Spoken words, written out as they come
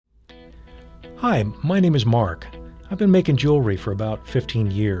Hi, my name is Mark. I've been making jewelry for about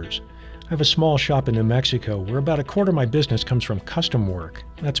 15 years. I have a small shop in New Mexico where about a quarter of my business comes from custom work.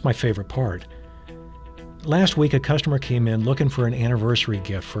 That's my favorite part. Last week, a customer came in looking for an anniversary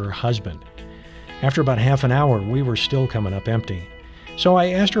gift for her husband. After about half an hour, we were still coming up empty. So I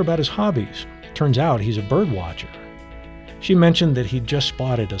asked her about his hobbies. Turns out he's a bird watcher. She mentioned that he'd just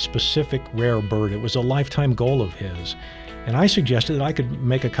spotted a specific rare bird. It was a lifetime goal of his. And I suggested that I could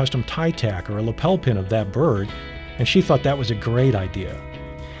make a custom tie tack or a lapel pin of that bird, and she thought that was a great idea.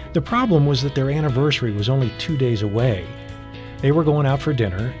 The problem was that their anniversary was only 2 days away. They were going out for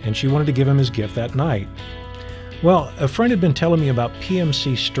dinner, and she wanted to give him his gift that night. Well, a friend had been telling me about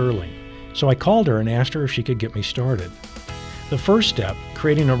PMC sterling, so I called her and asked her if she could get me started. The first step,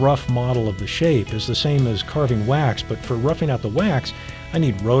 creating a rough model of the shape, is the same as carving wax, but for roughing out the wax, I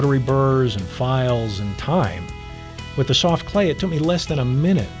need rotary burrs and files and time. With the soft clay, it took me less than a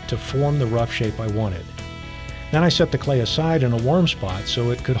minute to form the rough shape I wanted. Then I set the clay aside in a warm spot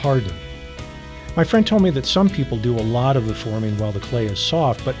so it could harden. My friend told me that some people do a lot of the forming while the clay is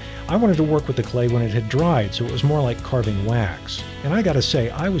soft, but I wanted to work with the clay when it had dried, so it was more like carving wax. And I gotta say,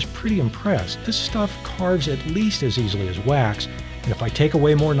 I was pretty impressed. This stuff carves at least as easily as wax, and if I take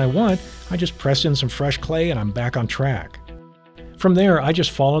away more than I want, I just press in some fresh clay and I'm back on track. From there, I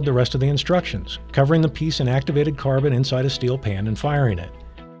just followed the rest of the instructions, covering the piece in activated carbon inside a steel pan and firing it.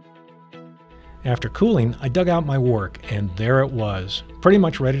 After cooling, I dug out my work, and there it was, pretty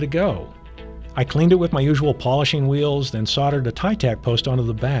much ready to go. I cleaned it with my usual polishing wheels, then soldered a tie tack post onto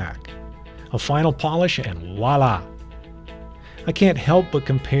the back. A final polish, and voila! I can't help but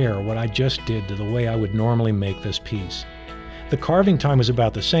compare what I just did to the way I would normally make this piece. The carving time was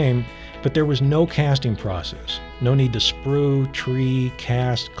about the same, but there was no casting process. No need to sprue, tree,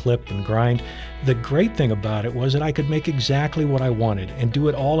 cast, clip, and grind. The great thing about it was that I could make exactly what I wanted and do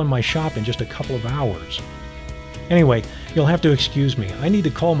it all in my shop in just a couple of hours. Anyway, you'll have to excuse me. I need to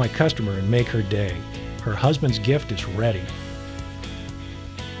call my customer and make her day. Her husband's gift is ready.